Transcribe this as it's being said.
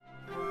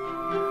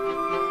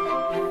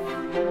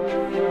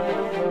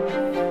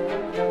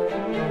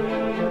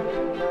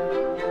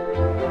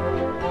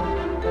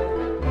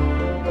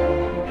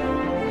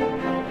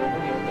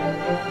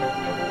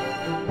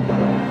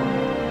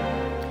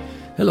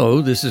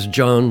Hello, this is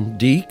John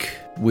Deek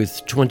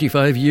with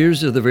 25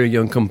 Years of the Very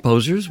Young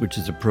Composers, which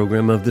is a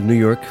program of the New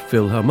York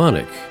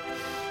Philharmonic.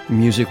 The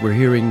music we're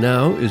hearing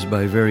now is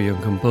by very young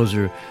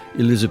composer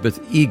Elizabeth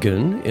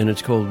Egan, and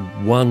it's called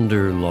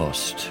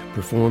Wanderlost,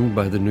 performed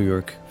by the New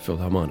York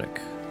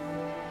Philharmonic.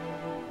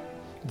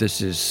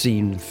 This is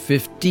Scene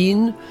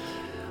 15,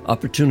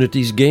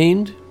 Opportunities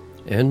Gained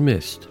and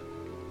Missed.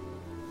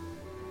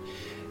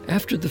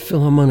 After the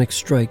Philharmonic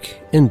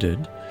strike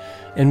ended,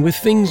 and with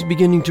things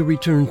beginning to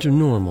return to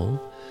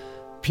normal,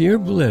 Pierre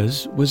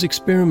Boulez was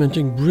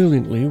experimenting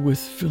brilliantly with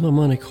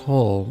Philharmonic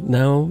Hall,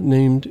 now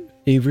named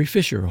Avery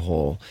Fisher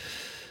Hall.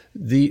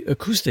 The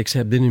acoustics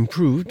had been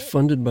improved,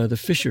 funded by the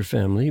Fisher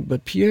family,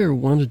 but Pierre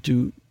wanted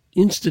to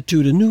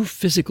institute a new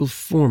physical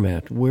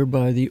format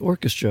whereby the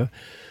orchestra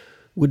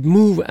would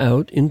move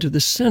out into the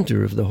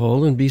center of the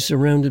hall and be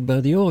surrounded by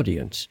the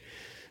audience.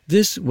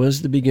 This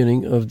was the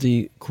beginning of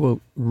the,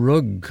 quote,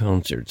 rug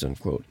concerts,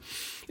 unquote,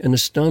 an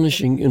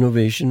astonishing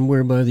innovation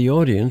whereby the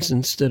audience,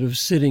 instead of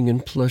sitting in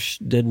plush,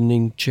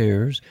 deadening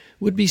chairs,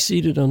 would be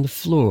seated on the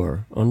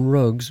floor, on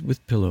rugs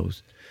with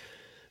pillows.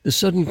 The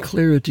sudden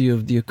clarity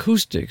of the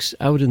acoustics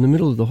out in the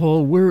middle of the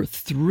hall were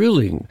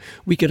thrilling.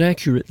 We could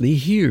accurately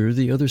hear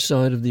the other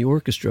side of the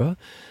orchestra.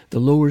 The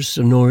lower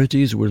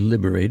sonorities were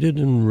liberated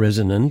and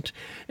resonant,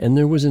 and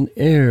there was an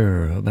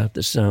air about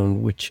the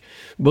sound which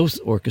both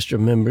orchestra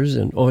members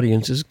and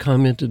audiences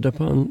commented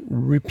upon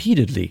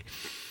repeatedly.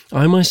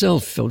 I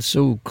myself felt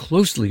so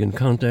closely in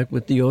contact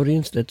with the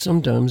audience that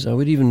sometimes I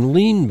would even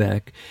lean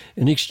back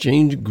and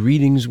exchange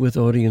greetings with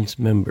audience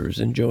members,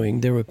 enjoying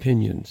their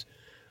opinions.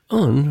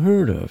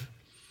 Unheard of.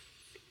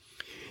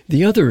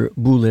 The other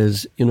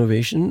Boulez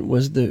innovation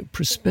was the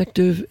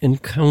perspective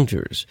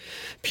encounters.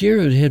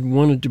 Pierre had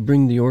wanted to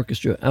bring the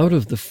orchestra out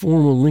of the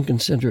formal Lincoln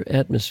Center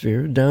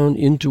atmosphere down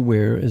into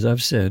where, as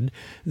I've said,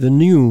 the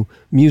new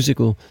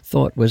musical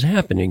thought was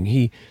happening.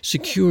 He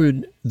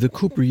secured the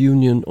Cooper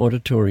Union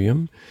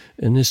Auditorium,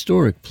 an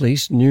historic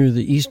place near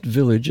the East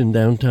Village in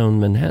downtown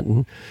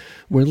Manhattan,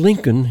 where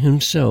Lincoln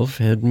himself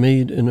had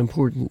made an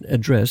important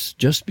address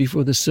just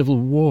before the Civil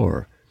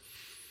War.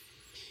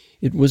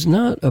 It was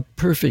not a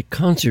perfect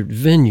concert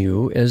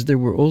venue, as there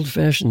were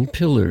old-fashioned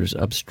pillars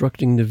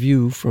obstructing the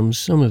view from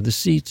some of the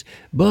seats,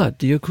 but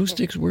the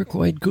acoustics were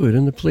quite good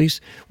and the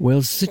place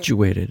well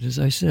situated, as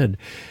I said.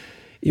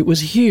 It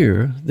was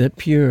here that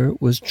Pierre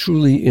was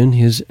truly in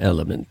his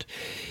element.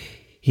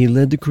 He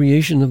led the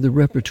creation of the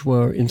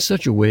repertoire in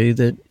such a way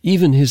that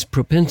even his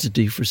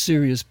propensity for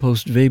serious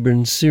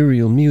post-Webern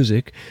serial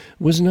music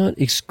was not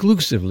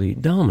exclusively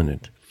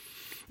dominant.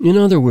 In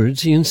other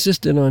words, he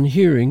insisted on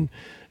hearing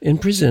and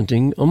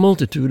presenting a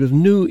multitude of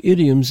new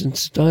idioms and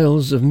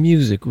styles of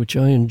music which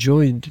I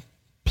enjoyed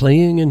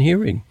playing and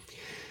hearing.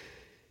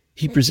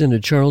 He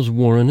presented Charles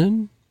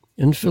Warrenen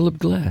and Philip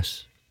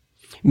Glass,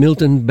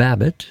 Milton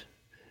Babbitt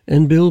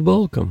and Bill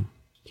Bolcom,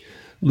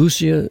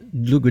 Lucia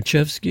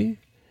Dlugoszewski,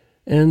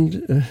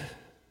 and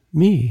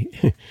me.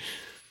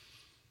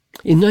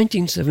 In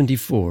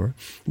 1974,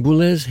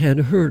 Boulez had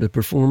heard a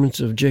performance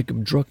of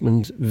Jacob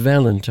Druckmann's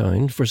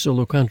Valentine for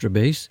solo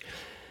contrabass,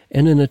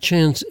 and in a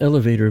chance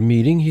elevator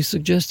meeting, he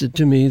suggested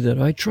to me that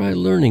I try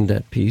learning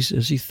that piece,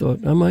 as he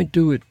thought I might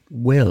do it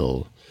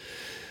well.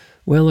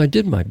 Well, I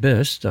did my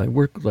best. I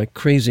worked like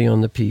crazy on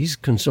the piece,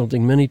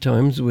 consulting many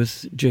times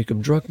with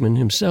Jacob Druckmann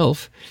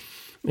himself,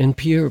 and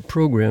Pierre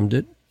programmed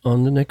it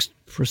on the next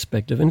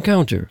prospective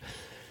encounter.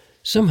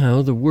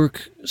 Somehow the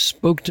work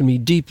spoke to me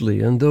deeply,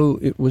 and though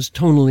it was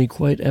tonally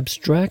quite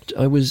abstract,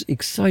 I was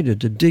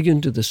excited to dig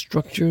into the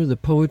structure, the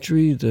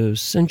poetry, the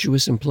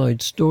sensuous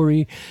implied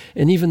story,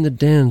 and even the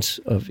dance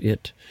of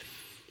it.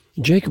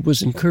 Jacob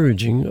was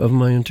encouraging of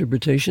my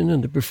interpretation,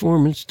 and the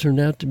performance turned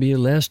out to be a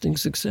lasting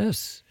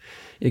success.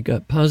 It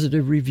got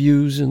positive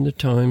reviews in the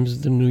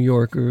Times, the New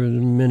Yorker,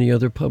 and many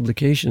other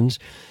publications,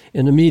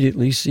 and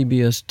immediately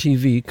CBS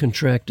TV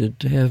contracted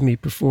to have me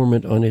perform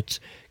it on its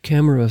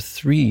Camera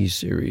 3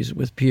 series,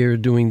 with Pierre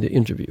doing the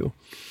interview.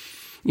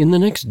 In the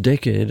next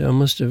decade, I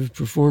must have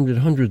performed it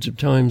hundreds of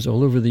times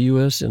all over the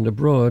U.S. and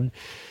abroad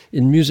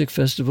in music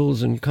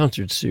festivals and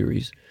concert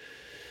series.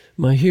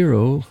 My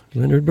hero,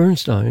 Leonard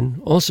Bernstein,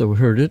 also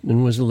heard it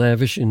and was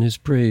lavish in his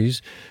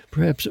praise,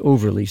 perhaps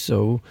overly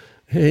so.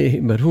 Hey,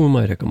 but who am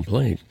I to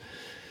complain?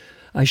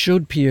 I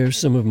showed Pierre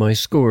some of my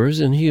scores,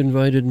 and he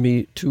invited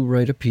me to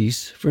write a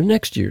piece for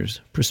next year's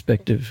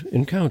prospective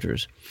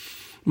encounters.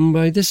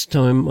 By this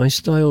time, my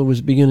style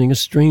was beginning a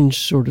strange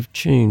sort of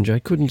change. I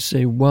couldn't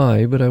say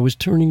why, but I was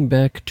turning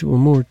back to a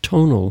more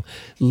tonal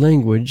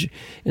language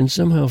and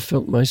somehow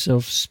felt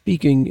myself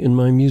speaking in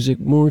my music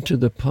more to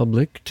the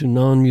public, to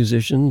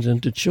non-musicians,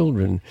 and to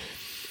children.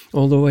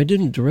 Although I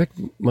didn't direct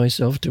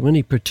myself to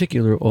any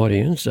particular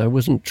audience, I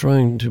wasn't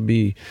trying to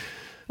be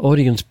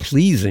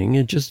audience-pleasing,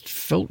 it just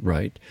felt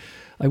right.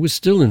 I was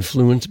still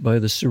influenced by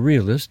the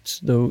surrealists,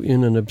 though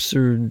in an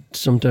absurd,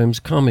 sometimes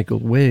comical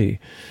way.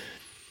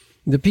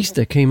 The piece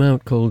that came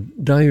out,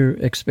 called Dire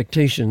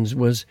Expectations,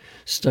 was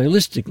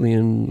stylistically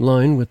in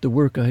line with the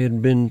work I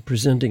had been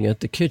presenting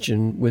at the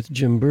Kitchen with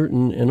Jim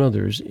Burton and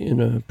others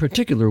in a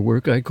particular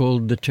work I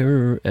called The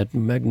Terror at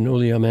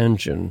Magnolia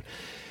Mansion.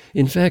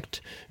 In fact,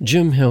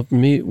 Jim helped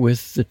me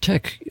with the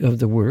tech of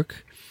the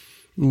work,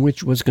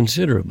 which was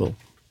considerable.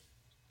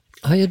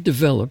 I had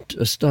developed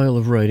a style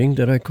of writing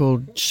that I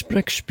called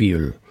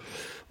Sprechspiel,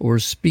 or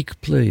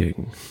speak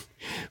playing,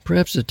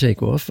 perhaps a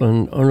takeoff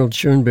on Arnold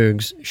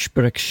Schoenberg's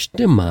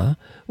Sprechstimme,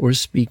 or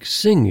speak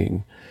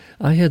singing.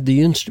 I had the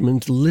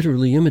instrument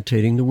literally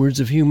imitating the words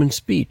of human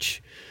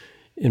speech.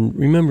 And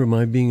remember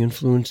my being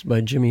influenced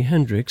by Jimi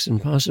Hendrix and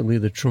possibly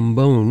the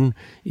trombone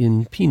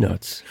in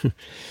Peanuts.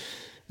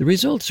 The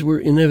results were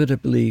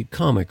inevitably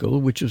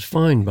comical, which was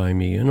fine by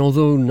me, and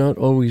although not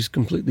always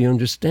completely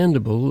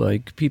understandable,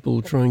 like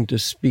people trying to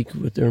speak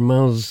with their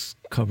mouths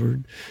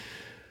covered,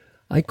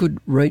 I could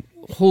write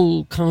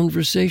whole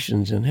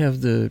conversations and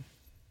have the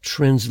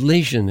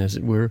translation, as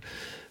it were,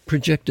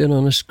 projected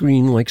on a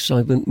screen like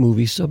silent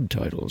movie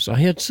subtitles. I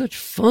had such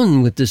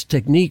fun with this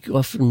technique,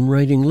 often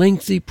writing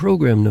lengthy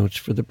program notes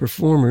for the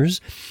performers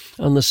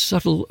on the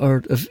subtle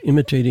art of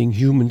imitating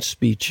human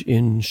speech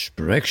in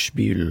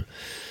Sprechspiel.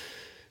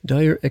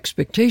 Dire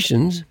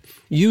Expectations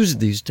used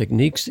these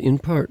techniques in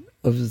part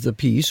of the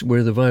piece,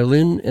 where the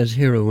violin as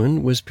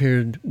heroine was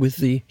paired with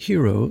the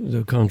hero,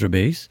 the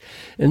contrabass,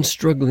 and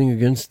struggling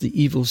against the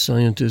evil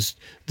scientist,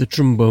 the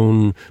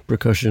trombone,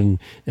 percussion,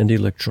 and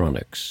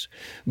electronics.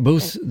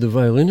 Both the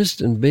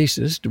violinist and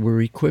bassist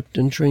were equipped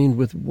and trained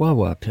with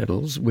wah-wah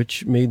pedals,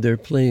 which made their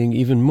playing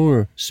even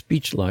more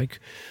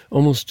speech-like,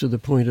 almost to the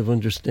point of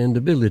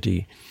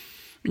understandability.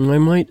 I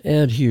might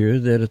add here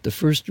that at the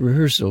first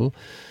rehearsal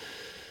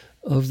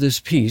of this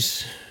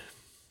piece,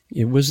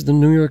 it was the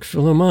New York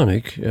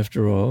Philharmonic,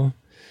 after all,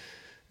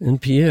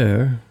 and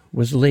Pierre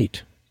was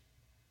late.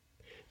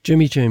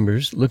 Jimmy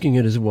Chambers, looking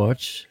at his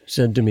watch,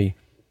 said to me,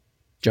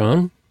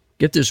 "John,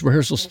 get this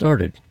rehearsal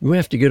started. You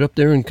have to get up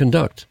there and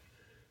conduct."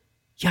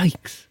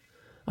 Yikes!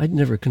 I'd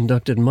never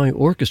conducted my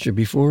orchestra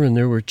before, and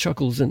there were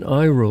chuckles and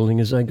eye-rolling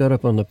as I got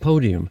up on the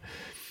podium.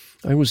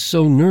 I was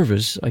so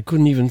nervous I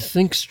couldn't even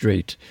think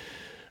straight.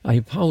 I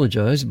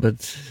apologized, but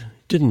it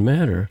didn't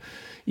matter.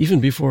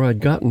 Even before I'd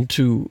gotten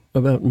to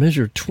about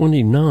measure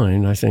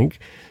 29, I think,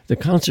 the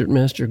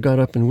concertmaster got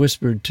up and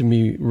whispered to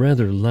me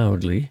rather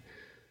loudly,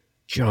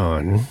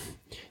 "John,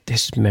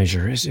 this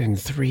measure is in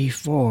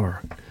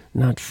 3/4,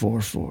 not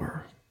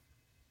 4/4.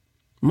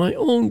 My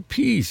own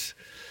piece!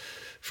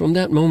 From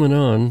that moment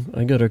on,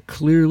 I got a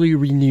clearly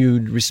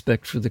renewed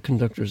respect for the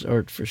conductor's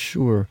art for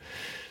sure.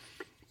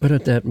 But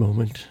at that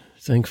moment,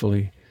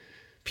 thankfully,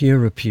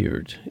 Pierre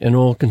appeared, and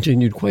all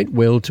continued quite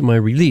well to my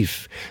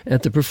relief.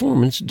 At the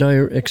performance,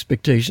 Dire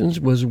Expectations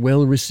was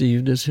well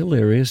received as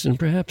hilarious and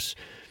perhaps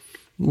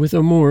with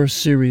a more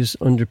serious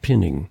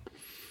underpinning.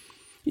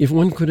 If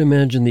one could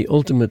imagine the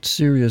ultimate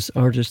serious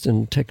artist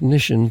and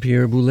technician,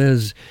 Pierre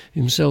Boulez,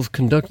 himself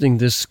conducting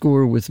this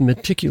score with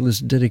meticulous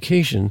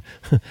dedication,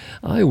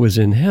 I was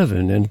in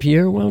heaven, and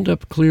Pierre wound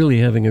up clearly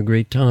having a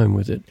great time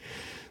with it.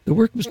 The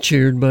work was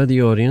cheered by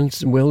the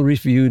audience, well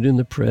reviewed in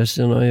the press,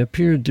 and I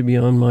appeared to be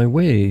on my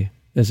way,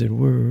 as it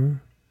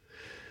were.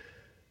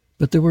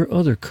 But there were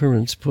other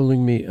currents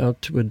pulling me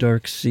out to a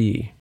dark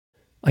sea.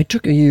 I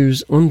took a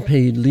year's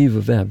unpaid leave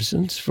of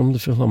absence from the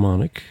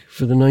Philharmonic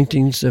for the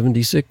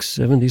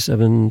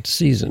 1976-77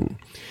 season.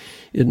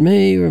 It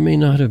may or may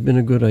not have been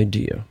a good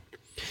idea.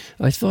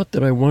 I thought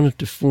that I wanted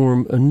to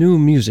form a new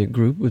music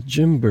group with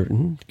Jim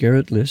Burton,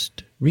 Garrett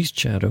List, Rhys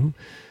Chatham,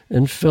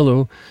 and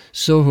fellow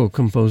Soho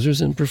composers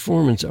and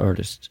performance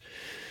artists.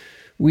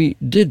 We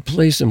did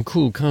play some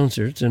cool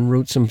concerts and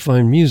wrote some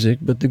fine music,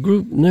 but the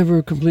group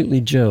never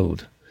completely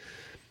gelled.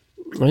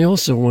 I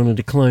also wanted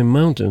to climb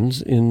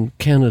mountains in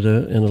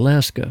Canada and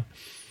Alaska,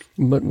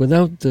 but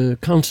without the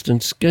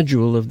constant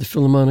schedule of the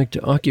Philharmonic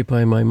to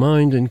occupy my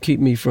mind and keep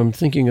me from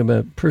thinking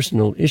about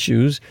personal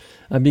issues,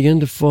 I began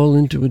to fall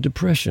into a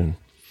depression.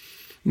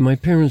 My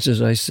parents,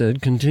 as I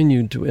said,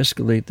 continued to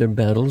escalate their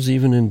battles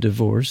even in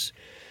divorce,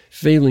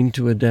 failing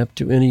to adapt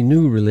to any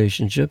new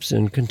relationships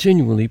and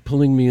continually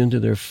pulling me into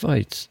their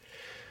fights.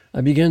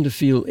 I began to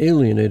feel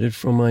alienated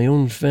from my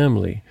own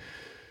family.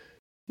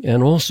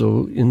 And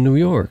also in New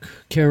York,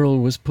 Carol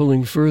was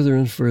pulling further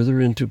and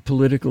further into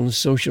political and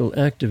social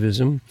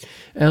activism.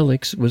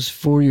 Alex was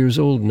 4 years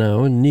old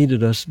now and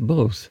needed us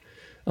both.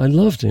 I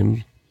loved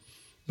him,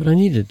 but I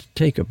needed to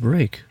take a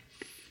break.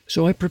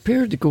 So I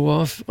prepared to go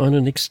off on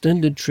an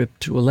extended trip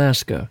to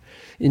Alaska,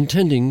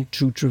 intending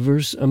to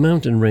traverse a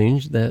mountain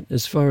range that,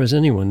 as far as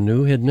anyone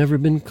knew, had never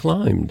been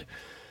climbed.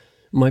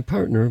 My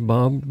partner,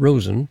 Bob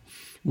Rosen,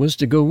 was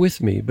to go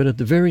with me, but at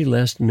the very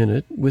last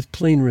minute, with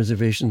plane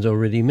reservations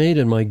already made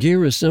and my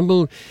gear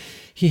assembled,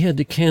 he had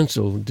to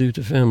cancel due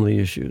to family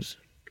issues.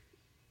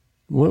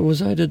 What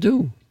was I to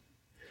do?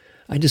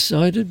 I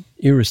decided,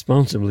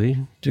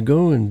 irresponsibly, to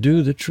go and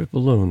do the trip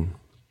alone.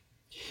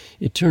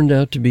 It turned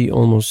out to be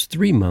almost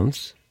 3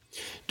 months,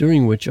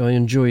 during which I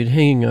enjoyed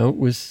hanging out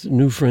with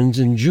new friends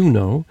in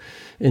Juneau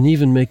and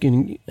even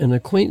making an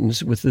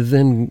acquaintance with the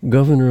then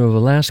governor of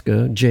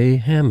Alaska, Jay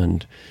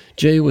Hammond.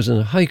 Jay was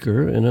a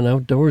hiker and an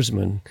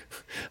outdoorsman,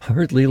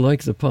 hardly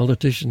like the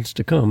politicians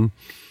to come.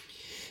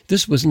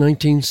 This was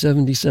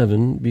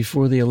 1977,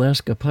 before the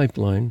Alaska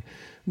Pipeline,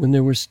 when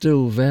there were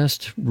still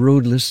vast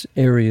roadless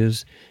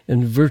areas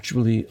and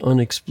virtually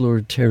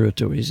unexplored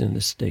territories in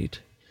the state.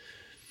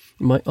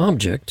 My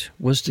object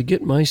was to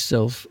get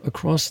myself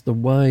across the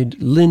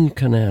wide Lynn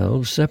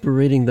Canal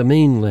separating the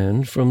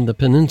mainland from the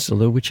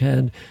peninsula, which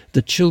had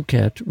the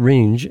Chilkat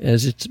Range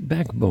as its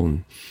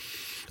backbone.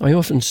 I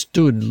often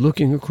stood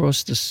looking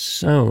across the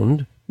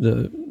sound,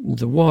 the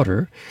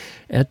water,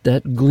 at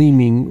that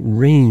gleaming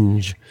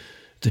range.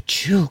 The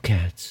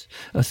Chilkats,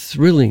 a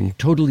thrilling,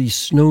 totally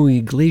snowy,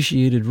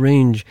 glaciated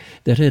range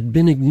that had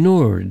been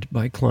ignored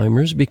by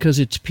climbers because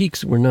its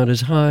peaks were not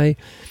as high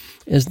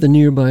as the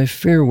nearby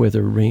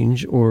Fairweather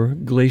Range or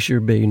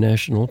Glacier Bay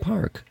National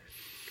Park.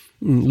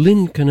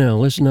 Lynn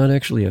Canal is not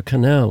actually a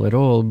canal at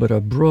all, but a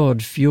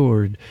broad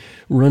fjord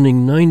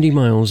running 90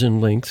 miles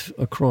in length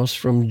across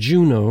from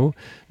Juneau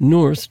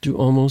north to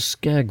almost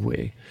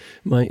Skagway.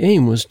 My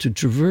aim was to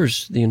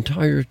traverse the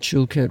entire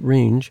Chilkat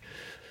Range,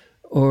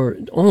 or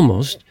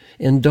almost,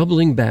 and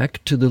doubling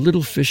back to the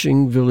little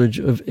fishing village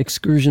of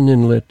Excursion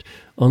Inlet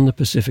on the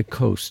Pacific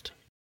coast.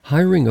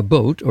 Hiring a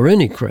boat or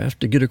any craft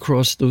to get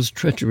across those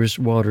treacherous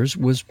waters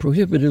was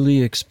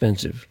prohibitively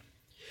expensive.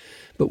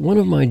 But one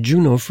of my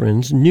Juneau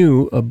friends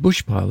knew a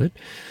bush pilot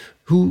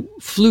who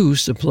flew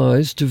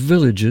supplies to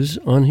villages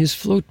on his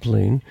float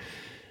plane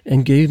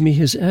and gave me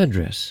his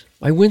address.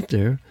 I went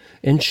there,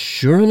 and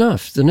sure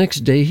enough, the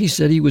next day he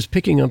said he was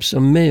picking up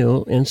some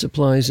mail and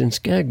supplies in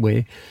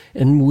Skagway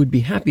and would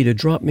be happy to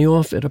drop me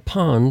off at a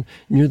pond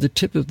near the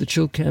tip of the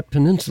Chilkat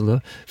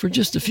Peninsula for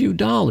just a few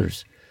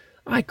dollars.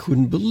 I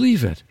couldn't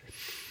believe it.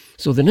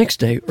 So the next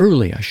day,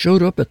 early, I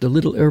showed up at the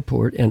little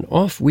airport, and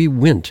off we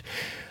went.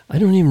 I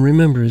don't even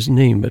remember his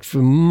name, but for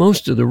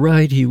most of the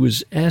ride he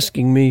was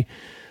asking me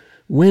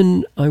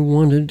when I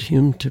wanted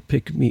him to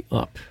pick me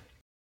up.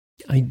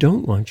 I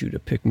don't want you to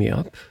pick me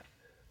up.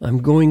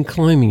 I'm going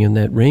climbing in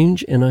that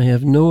range, and I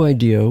have no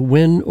idea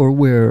when or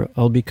where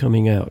I'll be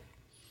coming out.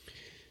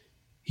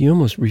 He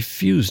almost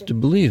refused to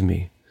believe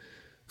me.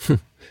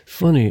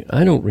 Funny,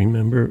 I don't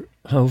remember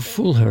how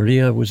foolhardy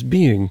I was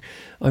being.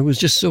 I was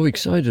just so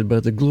excited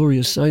by the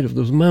glorious sight of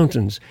those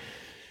mountains.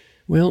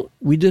 Well,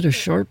 we did a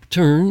sharp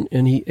turn,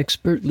 and he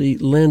expertly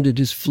landed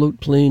his float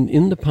plane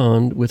in the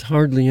pond with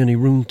hardly any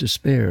room to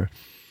spare.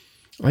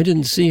 I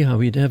didn't see how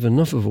he'd have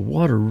enough of a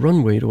water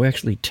runway to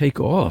actually take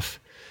off.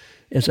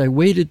 As I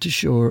waded to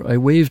shore, I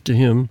waved to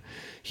him.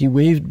 He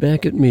waved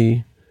back at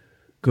me.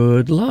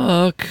 "Good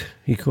luck,"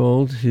 he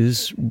called,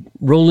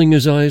 rolling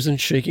his eyes and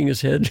shaking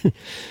his head.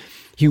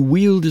 He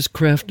wheeled his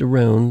craft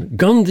around,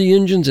 gunned the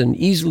engines, and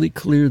easily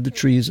cleared the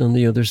trees on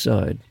the other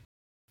side.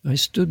 I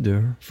stood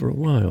there for a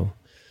while,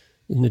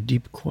 in the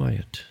deep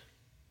quiet.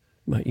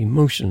 My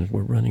emotions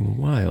were running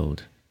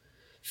wild.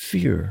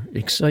 Fear,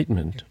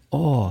 excitement,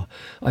 awe.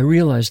 I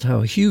realized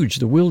how huge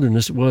the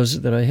wilderness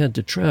was that I had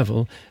to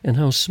travel, and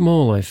how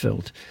small I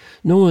felt.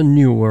 No one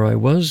knew where I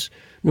was,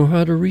 nor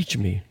how to reach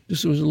me.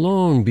 This was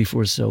long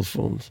before cell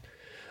phones.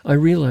 I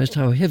realized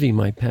how heavy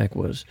my pack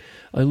was.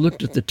 I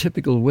looked at the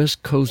typical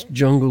West Coast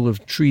jungle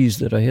of trees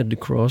that I had to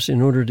cross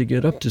in order to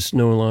get up to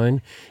Snowline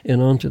and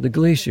onto the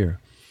glacier.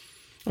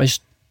 I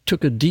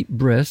took a deep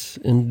breath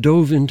and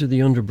dove into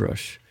the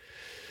underbrush.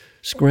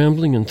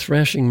 Scrambling and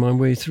thrashing my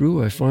way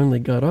through, I finally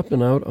got up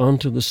and out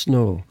onto the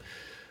snow.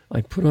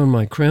 I put on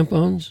my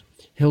crampons,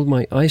 held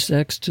my ice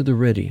axe to the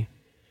ready.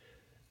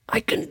 "I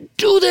can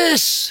do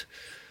this!"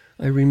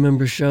 I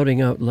remember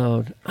shouting out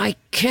loud. "I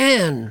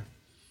can!"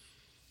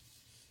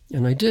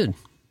 And I did.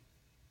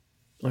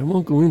 I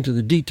won't go into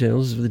the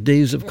details of the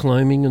days of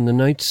climbing and the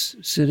nights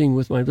sitting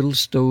with my little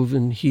stove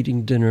and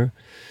heating dinner.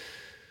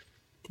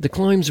 The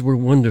climbs were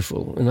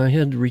wonderful, and I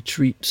had to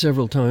retreat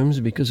several times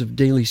because of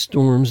daily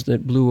storms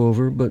that blew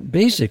over, but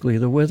basically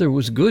the weather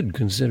was good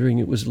considering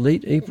it was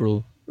late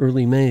April,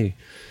 early May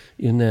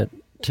in that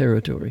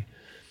territory.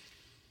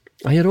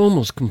 I had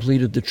almost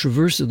completed the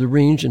traverse of the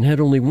range and had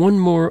only one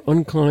more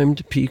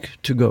unclimbed peak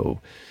to go.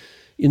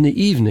 In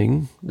the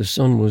evening, the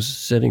sun was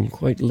setting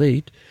quite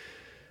late,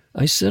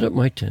 I set up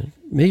my tent,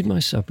 made my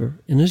supper,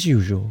 and as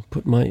usual,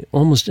 put my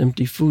almost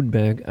empty food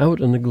bag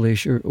out on the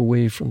glacier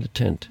away from the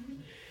tent.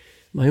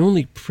 My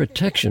only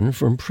protection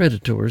from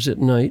predators at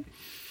night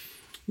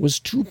was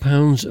 2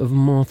 pounds of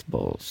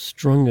mothballs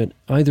strung at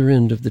either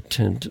end of the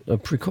tent, a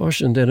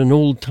precaution that an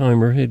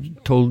old-timer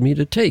had told me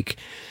to take,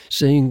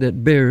 saying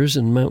that bears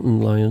and mountain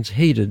lions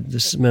hated the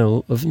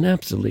smell of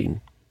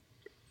naphthalene.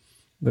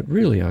 But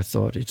really, I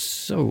thought, it's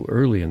so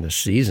early in the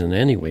season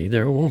anyway,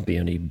 there won't be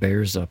any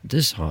bears up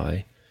this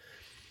high.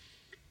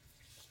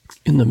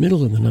 In the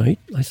middle of the night,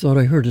 I thought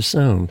I heard a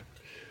sound.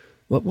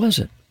 What was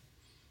it?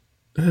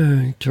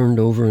 I turned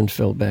over and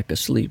fell back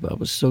asleep. I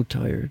was so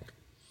tired.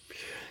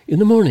 In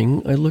the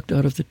morning, I looked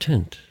out of the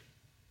tent.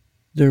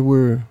 There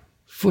were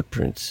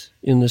footprints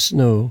in the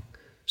snow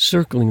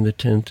circling the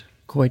tent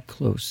quite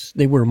close.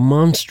 They were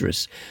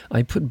monstrous.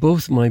 I put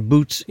both my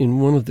boots in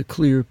one of the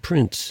clear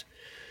prints.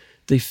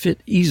 They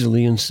fit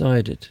easily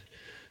inside it.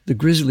 The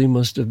grizzly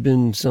must have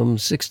been some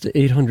 600 to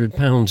 800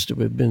 pounds to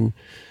have been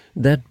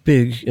that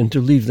big and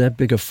to leave that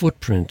big a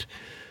footprint.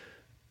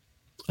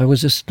 I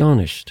was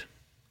astonished.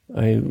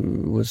 I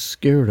was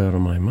scared out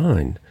of my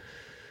mind.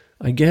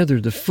 I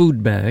gathered the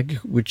food bag,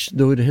 which,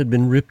 though it had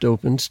been ripped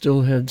open,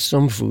 still had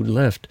some food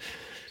left.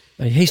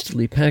 I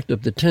hastily packed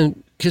up the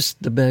tent,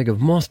 kissed the bag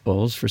of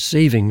mothballs for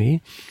saving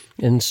me,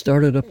 and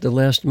started up the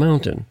last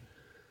mountain.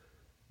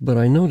 But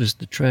I noticed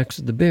the tracks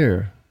of the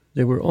bear.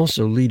 They were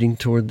also leading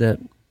toward that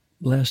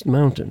last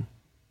mountain.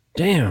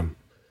 Damn!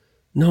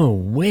 No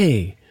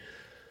way!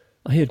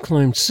 I had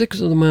climbed 6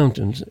 of the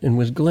mountains and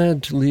was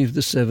glad to leave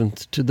the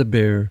 7th to the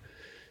bear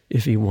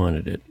if he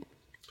wanted it.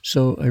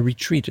 So I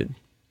retreated.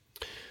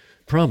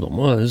 Problem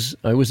was,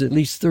 I was at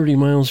least 30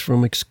 miles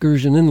from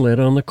Excursion Inlet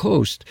on the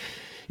coast.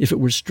 If it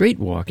were straight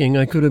walking,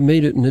 I could have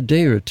made it in a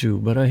day or two,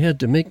 but I had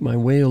to make my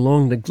way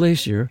along the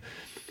glacier,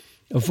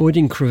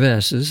 avoiding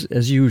crevasses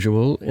as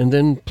usual, and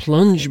then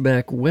plunge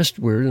back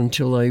westward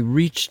until I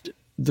reached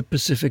the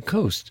Pacific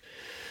coast.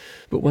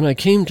 But when I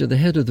came to the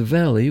head of the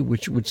valley,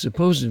 which would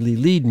supposedly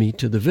lead me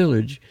to the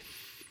village,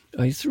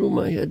 I threw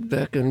my head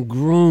back and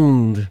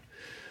groaned.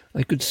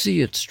 I could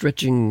see it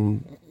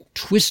stretching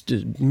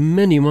twisted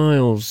many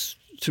miles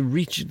to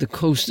reach the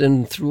coast,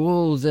 and through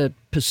all that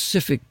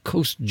Pacific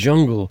coast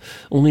jungle,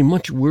 only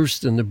much worse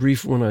than the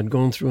brief one I'd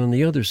gone through on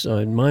the other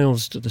side,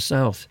 miles to the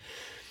south.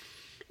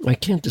 I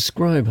can't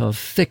describe how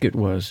thick it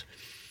was.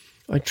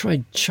 I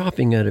tried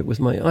chopping at it with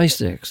my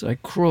ice axe. I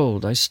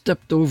crawled. I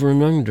stepped over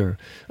and under.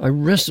 I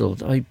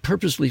wrestled. I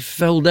purposely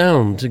fell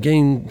down to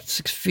gain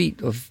 6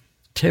 feet of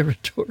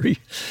territory.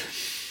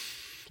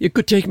 It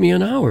could take me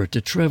an hour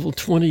to travel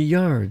 20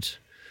 yards.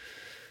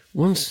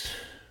 Once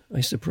I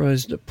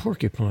surprised a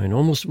porcupine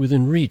almost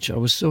within reach. I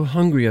was so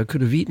hungry I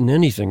could have eaten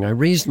anything. I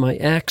raised my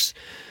axe,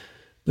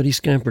 but he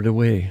scampered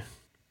away.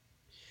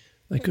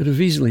 I could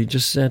have easily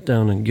just sat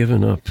down and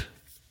given up.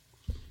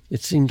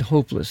 It seemed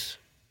hopeless,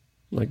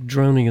 like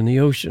drowning in the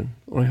ocean.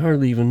 I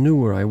hardly even knew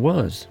where I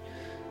was.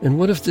 And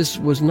what if this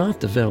was not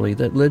the valley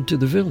that led to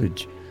the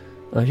village?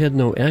 I had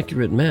no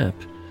accurate map,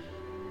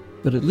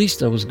 but at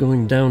least I was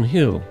going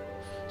downhill.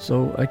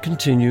 So I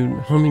continued,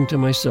 humming to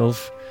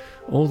myself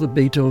all the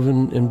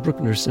Beethoven and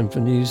Bruckner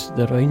symphonies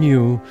that I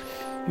knew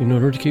in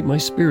order to keep my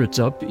spirits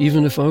up,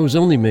 even if I was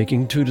only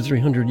making 200 to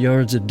 300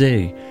 yards a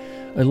day.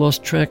 I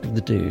lost track of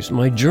the days.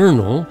 My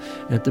journal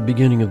at the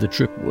beginning of the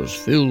trip was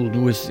filled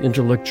with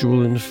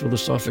intellectual and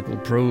philosophical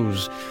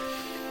prose,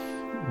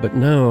 but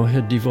now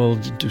had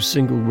devolved into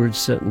single-word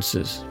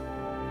sentences.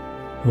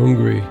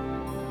 Hungry.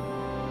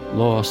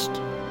 Lost.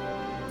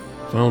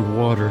 Found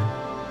water.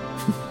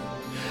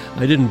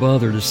 I didn't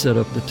bother to set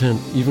up the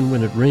tent, even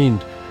when it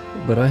rained,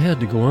 but I had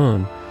to go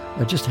on.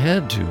 I just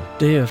had to,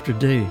 day after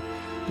day.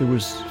 There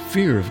was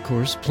fear, of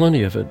course,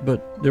 plenty of it,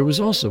 but there was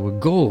also a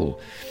goal.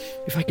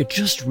 If I could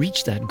just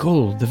reach that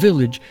goal, the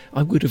village,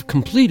 I would have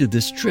completed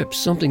this trip,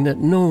 something that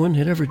no one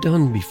had ever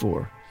done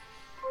before.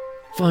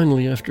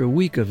 Finally, after a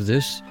week of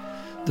this,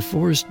 the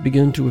forest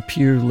began to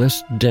appear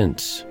less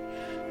dense.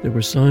 There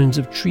were signs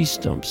of tree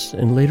stumps,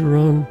 and later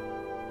on,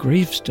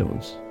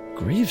 gravestones.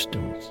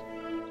 Gravestones?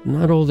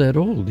 Not all that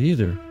old,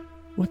 either.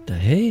 What the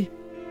hey?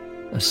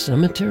 A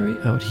cemetery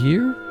out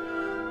here?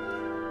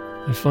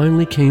 I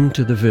finally came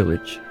to the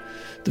village.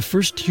 The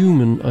first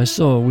human I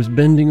saw was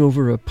bending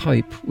over a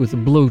pipe with a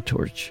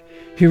blowtorch.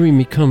 Hearing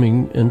me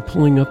coming and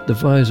pulling up the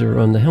visor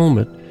on the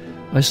helmet,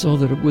 I saw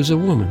that it was a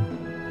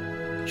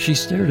woman. She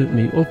stared at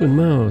me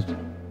open-mouthed.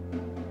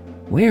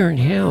 "Where in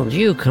hell did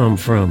you come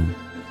from?"